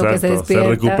esto, exacto, que se despierta. Se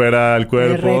recupera el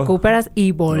cuerpo. Te recuperas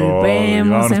y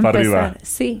volvemos a empezar. Para arriba.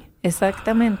 Sí,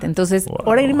 exactamente. Entonces,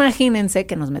 ahora imagínense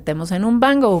que nos metemos en un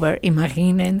hangover,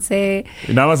 imagínense.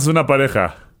 Y nada más es una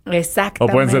pareja. Exactamente.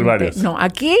 O pueden ser varios. No,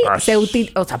 aquí se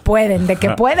utiliza, o sea, pueden, de que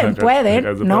pueden,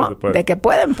 ¿no? De que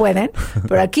pueden,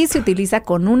 pero aquí se utiliza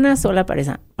con una sola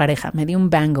pareja. Me di un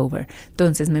hangover.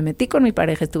 Entonces me metí con mi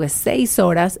pareja, estuve 6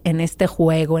 horas en este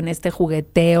juego, en este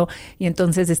jugueteo, y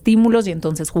entonces estímulos, y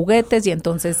entonces juguetes, y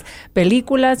entonces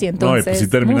películas, y entonces pues sí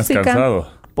terminas música. Cansado.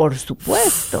 Por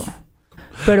supuesto.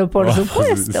 Pero por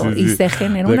supuesto, sí. Y se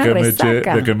genera una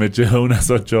resaca. De que me eché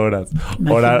unas 8 horas.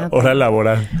 Hora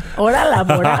laboral. Hora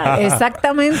laboral,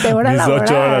 exactamente, hora laboral. Mis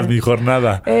 8 horas, mi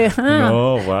jornada.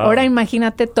 No, wow. Ahora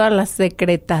imagínate toda la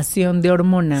secretación de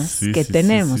hormonas que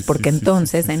tenemos, porque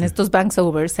entonces en estos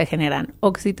hangovers se generan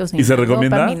oxitocina, ¿y se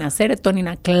recomienda? Dopamina,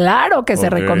 serotonina. Claro que se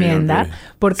recomienda.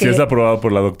 Porque sí es aprobado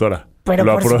por la doctora. Pero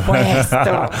por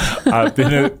supuesto.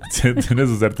 Tiene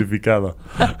su certificado.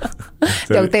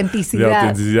 De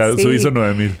autenticidad. Sí. Su ISO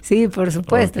 9000. Sí, por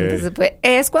supuesto. Okay. Entonces, pues,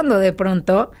 es cuando de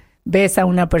pronto ves a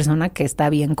una persona que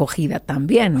está bien cogida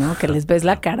también, ¿no? Que les ves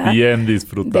la cara. Bien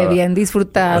disfrutada. De bien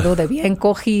disfrutado, de bien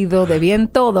cogido, de bien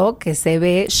todo, que se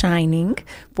ve shining.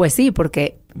 Pues sí,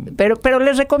 porque... Pero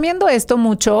les recomiendo esto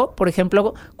mucho, por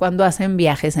ejemplo, cuando hacen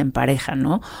viajes en pareja,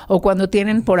 ¿no? O cuando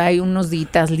tienen por ahí unos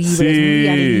días libres, un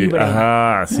día libre.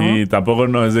 Ajá, ¿no? Sí. Tampoco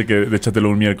no es de échatelo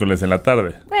un miércoles en la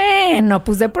tarde. Bueno,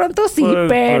 pues de pronto sí,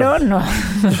 pero no.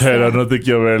 Pero no te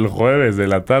quiero ver el jueves de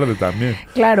la tarde también.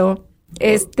 Claro.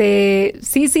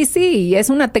 Sí. Es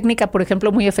una técnica, por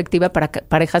ejemplo, muy efectiva para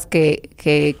parejas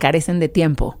que carecen de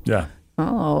tiempo. Ya.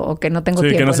 ¿No? O que no tengo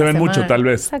tiempo. Sí, que no se ven mucho, tal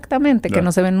vez. Exactamente, que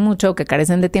no se ven mucho, que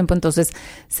carecen de tiempo. Entonces,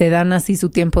 se dan así su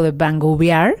tiempo de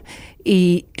hangovear.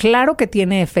 Y claro que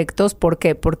tiene efectos. ¿Por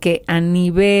qué? Porque a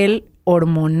nivel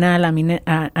hormonal,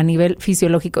 a nivel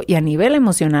fisiológico y a nivel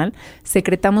emocional,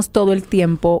 secretamos todo el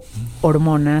tiempo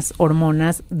hormonas,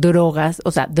 drogas.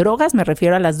 O sea, drogas me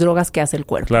refiero a las drogas que hace el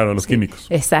cuerpo. Claro, los químicos.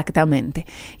 Exactamente.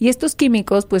 Y estos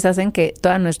químicos pues hacen que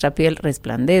toda nuestra piel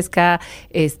resplandezca,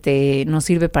 nos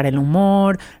sirve para el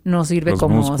humor, nos sirve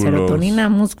como músculos,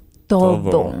 serotonina,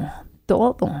 todo.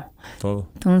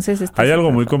 Entonces, hay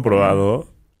algo muy comprobado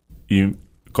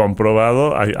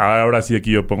ahora sí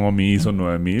aquí yo pongo mi ISO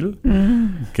 9000,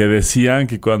 que decían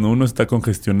que cuando uno está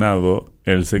congestionado,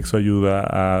 el sexo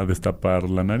ayuda a destapar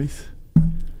la nariz.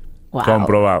 Wow.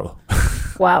 Comprobado.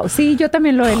 Wow, sí, yo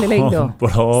también lo he leído.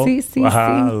 Comprobado. Sí.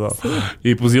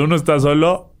 Y pues si uno está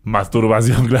solo,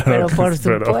 masturbación, claro. Pero por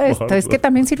supuesto, es que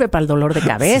también sirve para el dolor de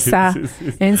cabeza.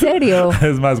 Sí. En serio.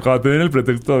 Es más, cuando te den el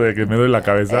pretexto de que me duele la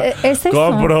cabeza, es eso.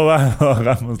 Comprobado,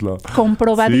 hagámoslo.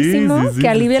 Comprobadísimo que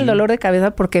alivia el dolor de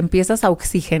cabeza porque empiezas a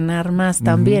oxigenar más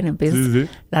también.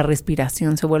 La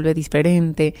respiración se vuelve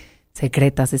diferente,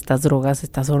 secretas estas drogas,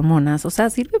 estas hormonas. O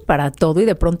sea, sirve para todo y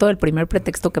de pronto el primer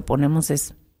pretexto que ponemos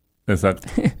es... Exacto.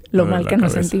 Lo mal que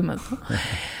nos sentimos, ¿no?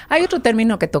 Hay otro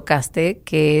término que tocaste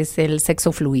que es el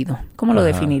sexo fluido. ¿Cómo lo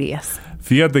definirías?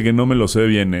 Fíjate que no me lo sé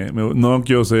bien, ¿eh? No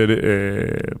quiero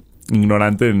ser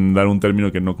ignorante en dar un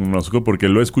término que no conozco porque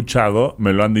lo he escuchado,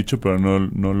 me lo han dicho, pero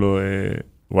no lo he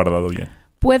guardado bien.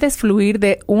 puedes fluir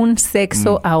de un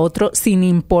sexo a otro sin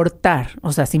importar.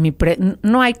 O sea, si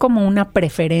no hay como una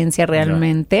preferencia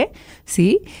realmente,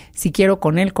 ¿sí? Si quiero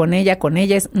con él, con ella,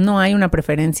 no hay una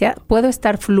preferencia. Puedo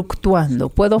estar fluctuando,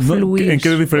 puedo fluir. ¿En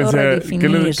qué diferencia?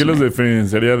 ¿Qué los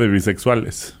diferenciaría de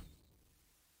bisexuales?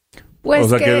 Pues o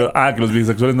sea, que los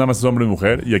bisexuales nada más es hombre y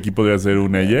mujer y aquí podría ser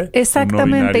un ella.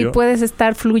 Exactamente, y puedes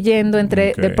estar fluyendo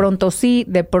entre de pronto sí,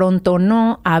 de pronto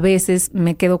no. A veces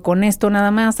me quedo con esto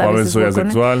nada más. A veces soy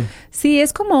asexual. Sí,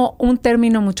 es como un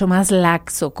término mucho más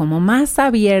laxo, como más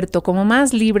abierto, como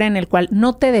más libre en el cual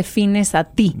no te defines a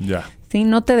ti. Ya. ¿Sí?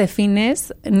 No te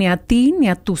defines ni a ti ni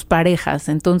a tus parejas.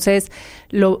 Entonces,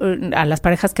 a las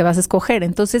parejas que vas a escoger.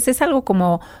 Entonces, es algo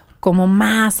como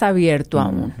más abierto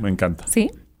aún. Me encanta. ¿Sí?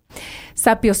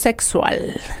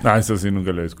 Sapiosexual. Eso sí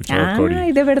nunca lo he escuchado.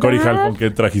 Ay, ¿de verdad? Cory Halfon, ¿qué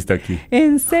trajiste aquí?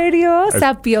 ¿En serio?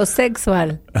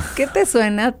 Sapiosexual. ¿Qué te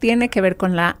suena? Tiene que ver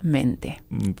con la mente.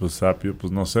 Pues sapio,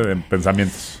 pues no sé, de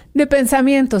pensamientos. De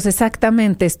pensamientos,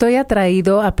 exactamente. Estoy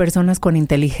atraído a personas con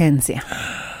inteligencia.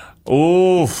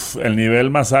 Uf, el nivel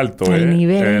más alto, el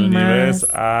nivel es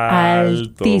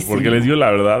alto. altísimo. Porque les digo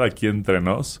la verdad aquí entre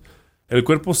nos. El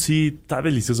cuerpo sí, está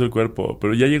delicioso el cuerpo,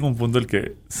 pero ya llega un punto en el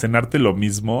que cenarte lo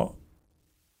mismo,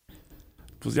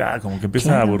 pues ya como que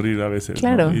empieza a aburrir a veces.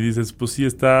 Claro. ¿No? Y dices, pues sí,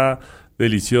 está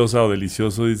deliciosa o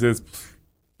delicioso, dices, pues,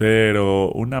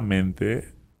 pero una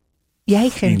mente y hay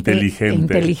gente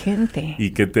inteligente.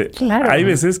 Y que Claro. Hay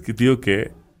veces que digo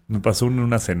que me pasó en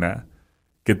una cena,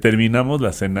 que terminamos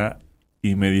la cena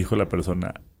y me dijo la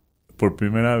persona, por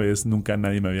primera vez nunca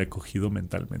nadie me había cogido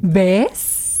mentalmente.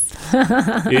 ¿Ves?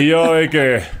 Y yo de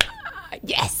que...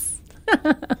 ¡Yes!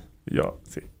 Yo,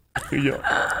 sí. Y yo...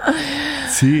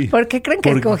 Sí. ¿Por qué creen que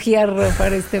escogí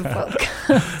para este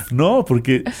podcast? No,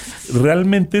 porque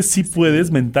realmente sí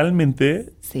puedes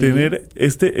mentalmente tener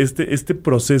este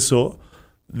proceso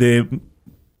de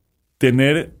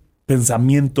tener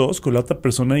pensamientos con la otra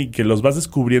persona y que los vas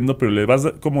descubriendo, pero le vas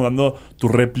como dando tu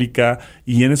réplica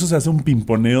y en eso se hace un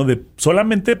pimponeo de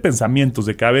solamente pensamientos,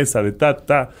 de cabeza, de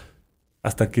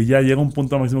hasta que ya llega un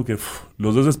punto máximo que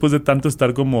los dos, después de tanto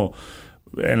estar como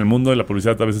en el mundo de la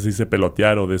publicidad a veces se dice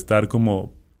pelotear o de estar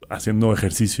como haciendo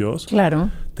ejercicios.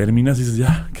 Claro. Terminas y dices,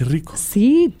 ya, qué rico.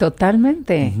 Sí,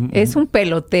 totalmente. Es un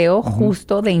peloteo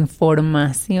justo de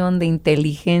información, de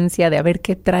inteligencia, de a ver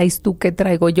qué traes tú, qué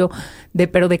traigo yo,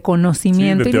 pero de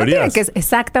conocimiento. Sí, de teorías. No tiene que,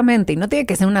 exactamente, y no tiene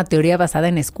que ser una teoría basada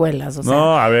en escuelas. O sea,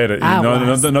 no, a ver,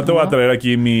 aguas, no te voy a traer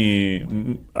aquí mi...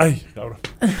 Ay, cabrón.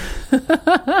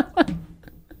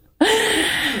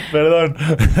 Perdón.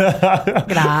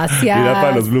 Gracias. Mira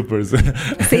para los bloopers.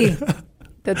 Sí,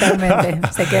 totalmente.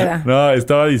 Se queda. No,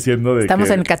 estaba diciendo de Estamos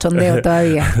en el cachondeo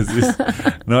todavía. Sí.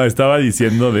 No, estaba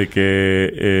diciendo de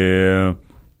que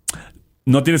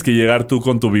no tienes que llegar tú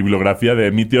con tu bibliografía de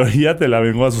mi teoría, te la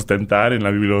vengo a sustentar en la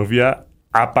bibliografía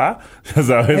APA,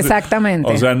 ¿sabes?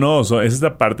 Exactamente. O sea, no, es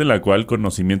esta parte en la cual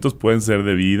conocimientos pueden ser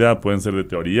de vida, pueden ser de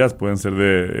teorías, pueden ser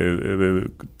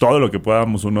de todo lo que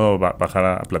podamos uno bajar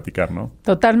a platicar, ¿no?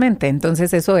 Totalmente.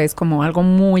 Entonces eso es como algo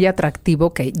muy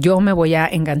atractivo que yo me voy a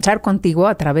enganchar contigo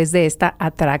a través de esta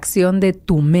atracción de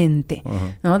tu mente,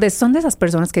 ¿no? Son de esas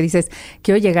personas que dices,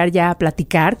 quiero llegar ya a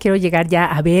platicar, quiero llegar ya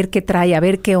a ver qué trae, a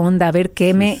ver qué onda, a ver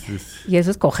qué Sí. Y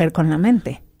eso es coger con la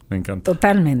mente. Me encanta.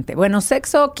 Totalmente. Bueno,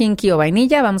 sexo, kinky o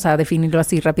vainilla, vamos a definirlo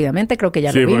así rápidamente, creo que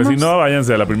ya lo vimos. Sí, porque si no,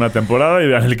 váyanse a la primera temporada y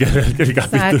vean el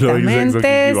capítulo.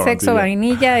 Exactamente. Sexo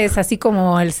vainilla es así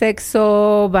como el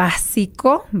sexo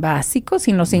básico,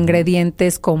 sin los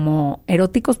ingredientes como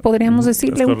eróticos, podríamos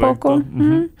decirle un poco.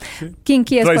 Sí.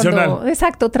 Kinky es tradicional. cuando...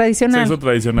 Exacto, tradicional. Sexo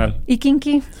tradicional. ¿Y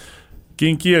kinky?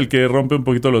 Kinky, el que rompe un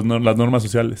poquito las normas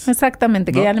sociales.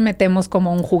 Exactamente, que ¿no? Ya le metemos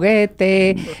como un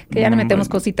juguete, que ya le metemos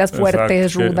cositas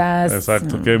fuertes, rudas.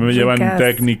 Exacto, que me llevan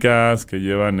técnicas, que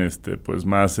llevan pues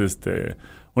más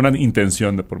una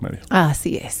intención de por medio.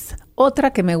 Así es.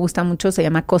 Otra que me gusta mucho se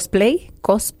llama cosplay,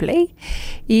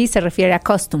 y se refiere a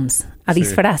costumes, a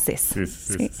disfraces.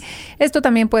 Sí. Esto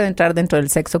también puede entrar dentro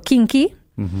del sexo kinky.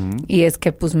 Y es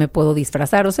que pues me puedo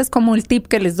disfrazar. O sea, es como el tip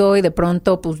que les doy. De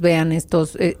pronto pues vean esto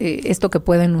que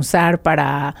pueden usar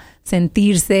para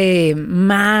sentirse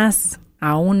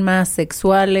aún más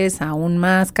sexuales, aún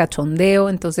más cachondeo.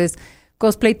 Entonces,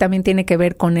 cosplay también tiene que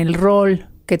ver con el rol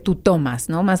que tú tomas,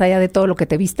 ¿no? Más allá de todo lo que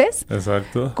te vistes.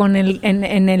 Exacto. Con en el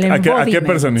embodiment. ¿A qué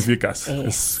personificas?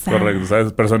 Es correcto,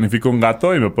 ¿sabes? Personifico un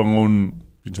gato y me pongo un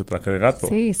pinche traje de gato.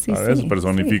 Sí.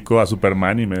 Personifico a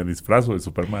Superman y me disfrazo de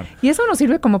Superman. Y eso nos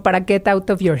sirve como para get out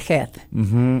of your head.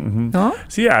 ¿No?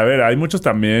 Sí, a ver, hay muchos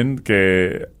también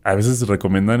que a veces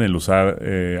recomiendan el usar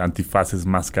antifaces,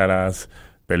 máscaras,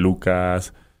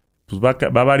 pelucas. Pues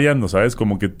va variando, ¿sabes?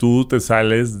 Como que tú te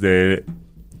sales de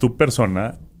tu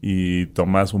persona y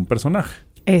tomas un personaje.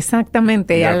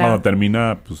 Exactamente. Y ya cuando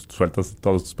termina, pues sueltas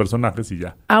todos tus personajes y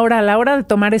ya. Ahora, a la hora de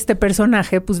tomar este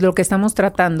personaje, pues lo que estamos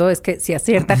tratando es que si a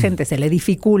cierta gente se le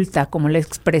dificulta como la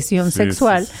expresión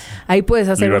sexual, ahí puedes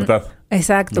hacer libertad.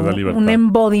 Exacto, un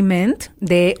embodiment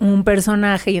de un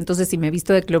personaje. Y entonces si me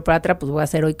visto de Cleopatra, pues voy a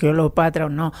ser hoy Cleopatra o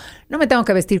no. No me tengo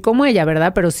que vestir como ella,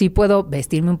 ¿verdad? Pero sí puedo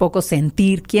vestirme un poco,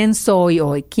 sentir quién soy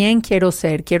hoy, quién quiero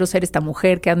ser. Quiero ser esta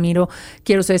mujer que admiro,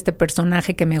 quiero ser este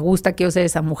personaje que me gusta, quiero ser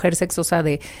esa mujer sexosa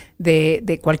de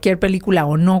cualquier película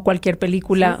o no cualquier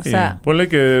película. Sí. O sea, ponle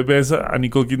que ves a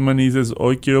Nicole Kidman y dices,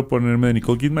 hoy quiero ponerme de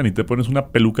Nicole Kidman, y te pones una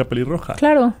peluca pelirroja.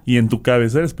 Claro. Y en tu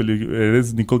cabeza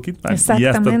eres Nicole Kidman. Exactamente. Y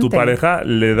hasta tu pareja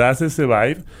le das ese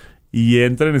vibe y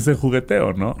entra en ese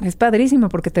jugueteo, ¿no? Es padrísimo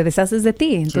porque te deshaces de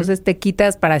ti. Entonces te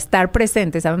quitas para estar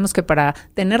presente. Sabemos que para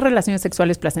tener relaciones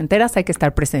sexuales placenteras hay que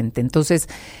estar presente. Entonces,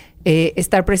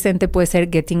 estar presente puede ser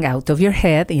getting out of your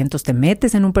head, y entonces te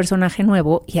metes en un personaje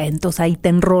nuevo y entonces ahí te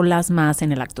enrolas más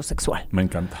en el acto sexual. Me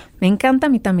encanta. Me encanta a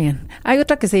mí también. Hay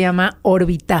otra que se llama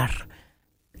orbitar.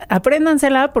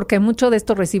 Apréndansela porque mucho de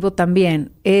esto recibo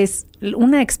también. Es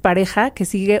una expareja que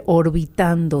sigue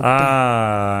orbitándote.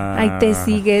 Ahí te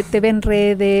sigue, te ve en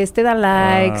redes, te da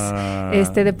likes,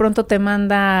 de pronto te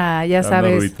manda, ya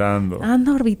sabes.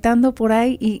 Anda orbitando por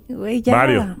ahí y, güey,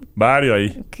 ya. Vario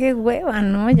ahí. Qué hueva,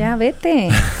 ¿no? Ya vete.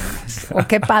 O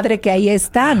qué padre que ahí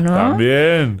está, ¿no?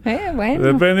 También. Bueno.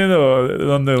 Dependiendo de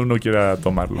dónde uno quiera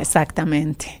tomarlo.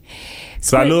 Exactamente.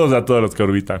 Saludos a todos los que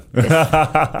orbitan.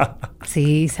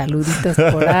 Sí, saluditos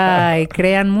por ahí.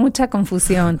 Crean mucha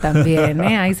confusión también,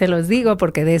 ¿eh? Ahí se los digo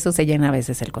porque de eso se llena a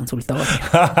veces el consultorio.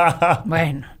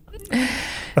 Bueno.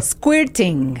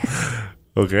 Squirting.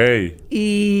 Ok.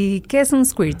 ¿Y qué es un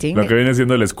squirting? Lo que viene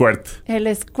siendo el squirt.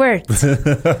 El squirt.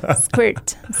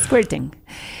 Squirting.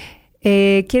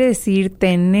 Quiere decir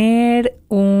tener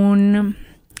un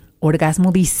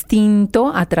orgasmo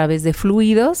distinto a través de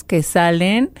fluidos que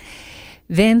salen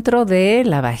dentro de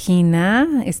la vagina,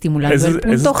 estimulando el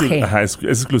punto G. Ajá, es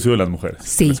exclusivo de las mujeres.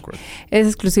 Sí, es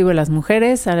exclusivo de las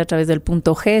mujeres, sale a través del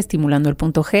punto G, estimulando el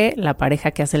punto G. La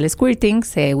pareja que hace el squirting,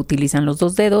 se utilizan los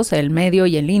dos dedos, el medio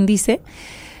y el índice,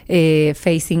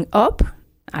 facing up,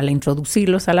 al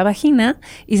introducirlos a la vagina,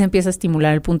 y se empieza a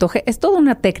estimular el punto G. Es toda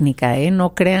una técnica, ¿eh?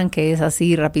 No crean que es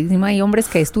así rapidísimo. Hay hombres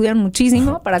que estudian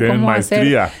muchísimo para cómo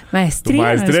maestría. hacer maestría.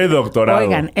 Maestría y doctorado.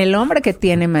 Oigan, el hombre que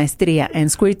tiene maestría en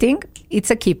squirting, it's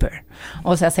a keeper.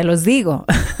 O sea, se los digo.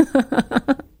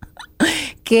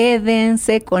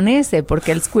 Quédense con ese,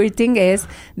 porque el squirting es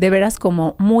de veras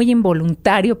como muy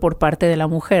involuntario por parte de la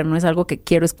mujer. No es algo que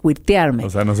quiero squirtearme. O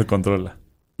sea, no se controla.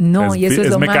 No, y eso es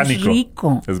lo mecánico. Más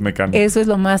rico. Es mecánico. Eso es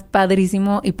lo más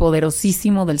padrísimo y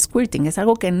poderosísimo del squirting. Es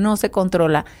algo que no se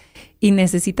controla y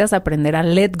necesitas aprender a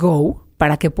let go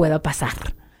para que pueda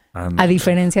pasar. A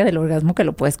diferencia del orgasmo que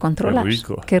lo puedes controlar. Qué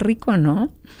rico. Qué rico,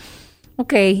 ¿no?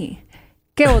 Ok.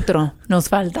 ¿Qué otro nos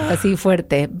falta así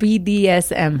fuerte?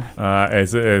 BDSM.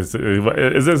 Ese es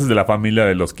de la familia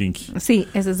de los kinky. Sí,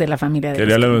 ese es de la familia de que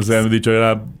los kinky. Que ya lo hemos dicho,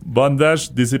 era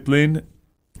bondage, discipline.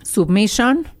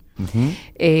 Submission.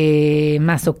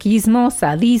 Masoquismo,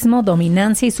 sadismo,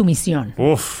 dominancia y sumisión.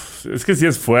 Uf, es que sí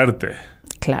es fuerte.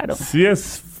 Claro. Sí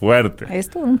es fuerte. Es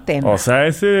todo un tema. O sea,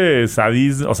 ese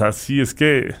sadismo, o sea, sí es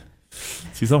que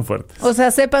sí son fuertes. O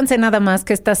sea, sépanse nada más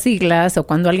que estas siglas, o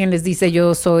cuando alguien les dice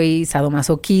yo soy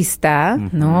sadomasoquista,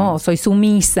 ¿no? O soy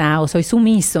sumisa, o soy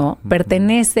sumiso,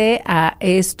 pertenece a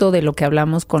esto de lo que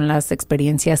hablamos con las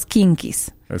experiencias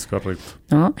kinkies. Es correcto.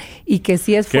 ¿No? Y que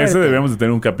sí es fuerte. Que ese debemos de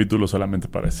tener un capítulo solamente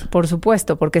para eso. Por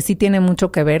supuesto, porque sí tiene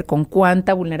mucho que ver con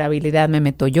cuánta vulnerabilidad me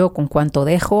meto yo, con cuánto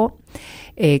dejo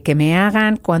que me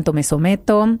hagan, cuánto me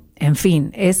someto. En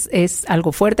fin, es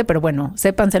algo fuerte, pero bueno,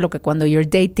 sépanse lo que cuando you're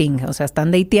dating, o sea,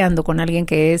 están dateando con alguien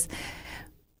que es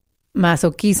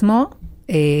masoquismo,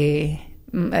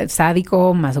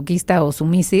 sádico, masoquista o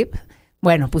submissive,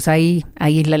 bueno, pues ahí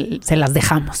se las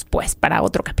dejamos, pues, para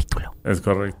otro capítulo. Es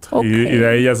correcto. Okay. Y de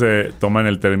ahí ya se toman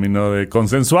el término de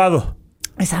consensuado.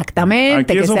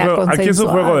 Exactamente. Aquí es un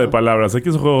juego de palabras. Aquí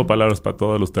es un juego de palabras para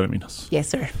todos los términos. Yes,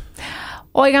 sir.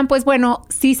 Oigan, pues bueno,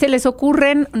 si se les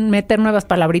ocurren meter nuevas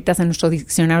palabritas en nuestro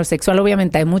diccionario sexual,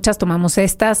 obviamente hay muchas, tomamos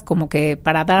estas como que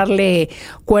para darle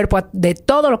cuerpo de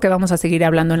todo lo que vamos a seguir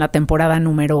hablando en la temporada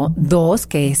número 2,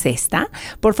 que es esta.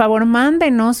 Por favor,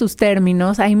 mándenos sus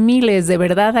términos, hay miles, de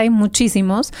verdad hay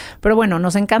muchísimos, pero bueno,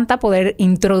 nos encanta poder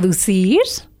introducir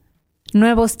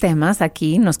nuevos temas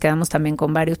aquí. Nos quedamos también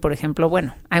con varios, por ejemplo,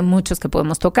 bueno, hay muchos que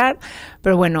podemos tocar,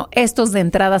 pero bueno, estos de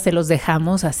entrada se los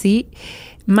dejamos así.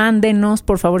 Mándenos,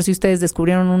 por favor, si ustedes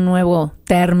descubrieron un nuevo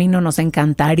término, nos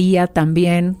encantaría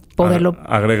también poderlo...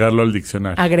 Agregarlo al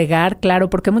diccionario. Agregar, claro,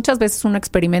 porque muchas veces uno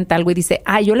experimenta algo y dice,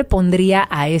 yo le pondría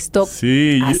a esto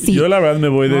así. Yo la verdad me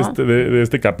voy ¿no? de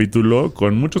este capítulo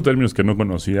con muchos términos que no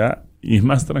conocía y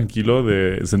más tranquilo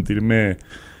de sentirme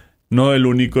no el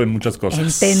único en muchas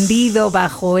cosas. Entendido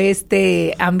bajo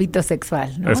este ámbito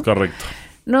sexual, ¿no? Es correcto.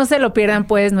 No se lo pierdan,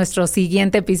 pues, nuestro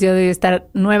siguiente episodio de esta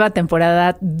nueva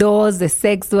temporada 2 de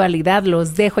Sexualidad.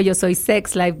 Los dejo. Yo soy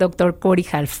Sex Life Dr. Cori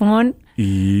Halfón.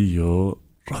 Y yo,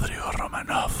 Rodrigo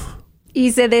Romanov.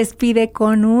 Y se despide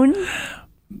con un...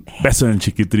 beso en el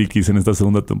chiquitriquis en esta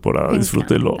segunda temporada.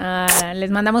 Disfrútelo.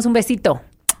 Les mandamos un besito.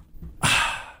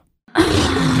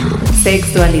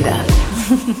 Sexualidad.